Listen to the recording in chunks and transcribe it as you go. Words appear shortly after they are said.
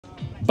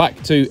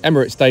Back to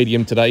Emirates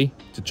Stadium today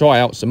to try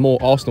out some more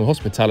Arsenal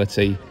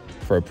hospitality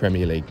for a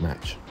Premier League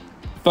match.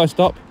 First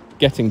up,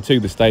 getting to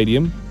the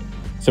stadium.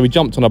 So we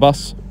jumped on a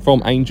bus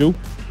from Angel.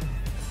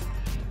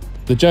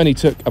 The journey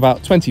took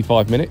about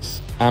 25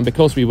 minutes, and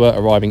because we were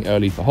arriving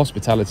early for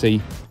hospitality,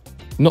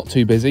 not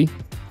too busy,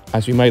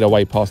 as we made our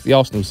way past the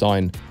Arsenal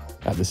sign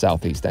at the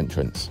southeast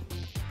entrance.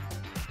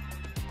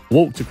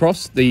 Walked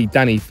across the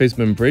Danny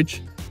Fisman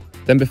Bridge.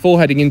 Then before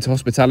heading into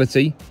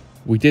hospitality,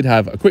 we did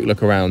have a quick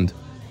look around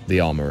the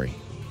Armoury.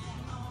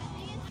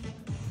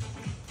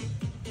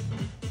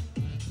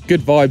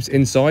 Good vibes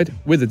inside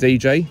with the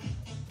DJ,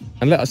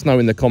 and let us know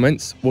in the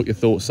comments what your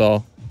thoughts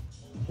are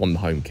on the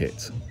home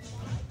kit.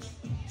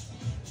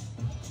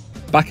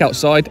 Back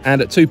outside,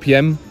 and at 2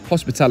 PM,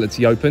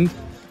 hospitality opened,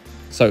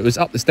 so it was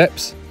up the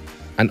steps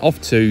and off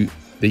to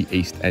the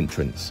east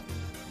entrance.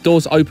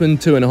 Doors opened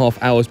 2.5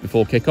 hours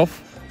before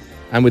kickoff,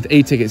 and with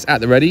e-tickets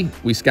at the ready,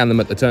 we scanned them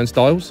at the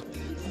turnstiles,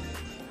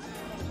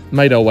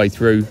 made our way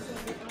through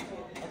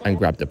and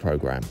grabbed the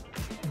programme.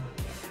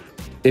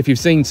 If you've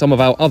seen some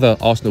of our other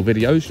Arsenal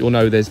videos, you'll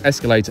know there's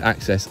escalator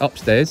access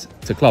upstairs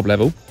to club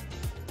level.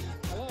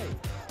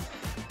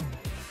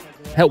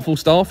 Helpful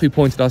staff who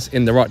pointed us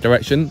in the right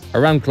direction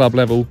around club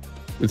level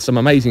with some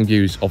amazing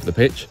views of the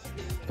pitch.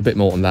 A bit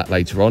more on that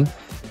later on.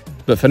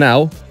 But for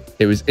now,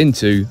 it was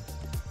into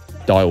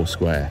Dial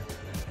Square.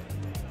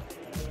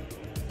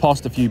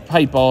 Past a few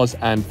paid bars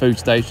and food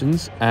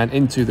stations and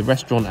into the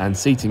restaurant and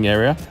seating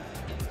area.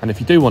 And if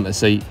you do want a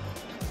seat,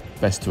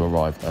 best to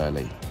arrive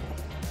early.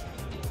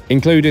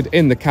 Included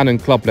in the Canon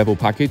club level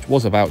package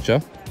was a voucher,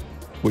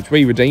 which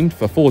we redeemed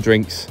for 4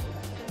 drinks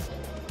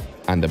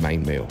and a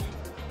main meal.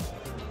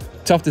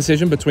 Tough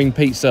decision between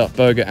pizza,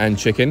 burger and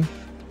chicken.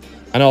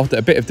 And after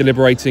a bit of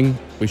deliberating,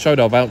 we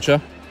showed our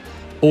voucher,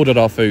 ordered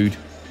our food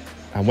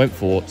and went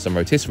for some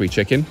rotisserie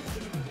chicken,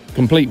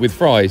 complete with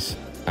fries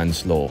and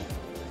slaw.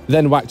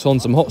 Then whacked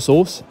on some hot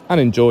sauce and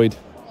enjoyed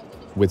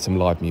with some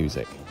live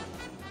music.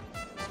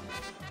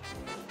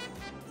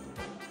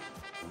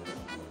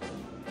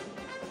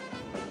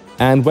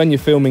 And when you're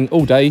filming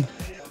all day,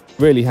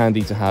 really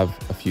handy to have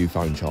a few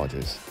phone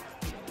chargers.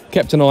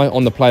 Kept an eye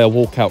on the player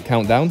walkout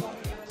countdown,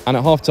 and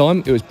at half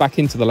time it was back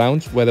into the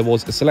lounge where there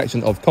was a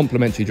selection of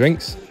complimentary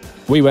drinks.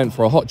 We went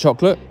for a hot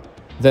chocolate,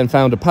 then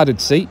found a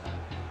padded seat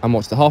and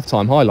watched the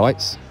half-time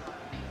highlights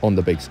on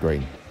the big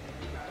screen.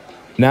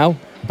 Now,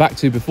 back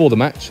to before the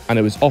match, and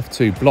it was off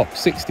to block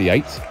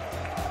 68,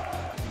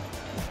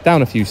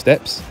 down a few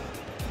steps,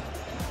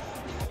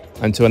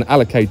 and to an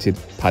allocated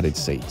padded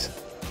seat.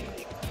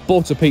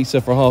 Bought a pizza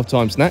for a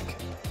half-time snack,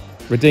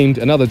 redeemed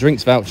another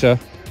drinks voucher,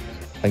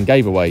 and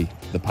gave away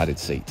the padded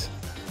seat.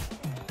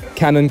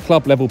 Canon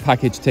club level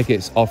package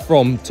tickets are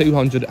from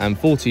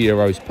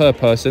 €240 per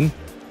person,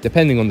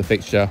 depending on the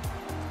fixture,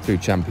 through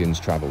Champions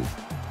Travel.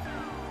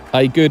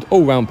 A good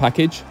all-round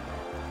package,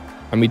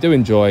 and we do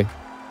enjoy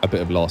a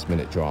bit of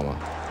last-minute drama.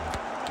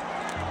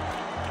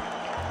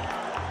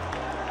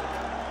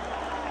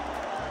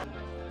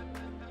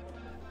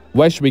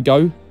 Where should we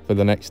go for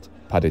the next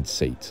padded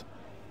seat?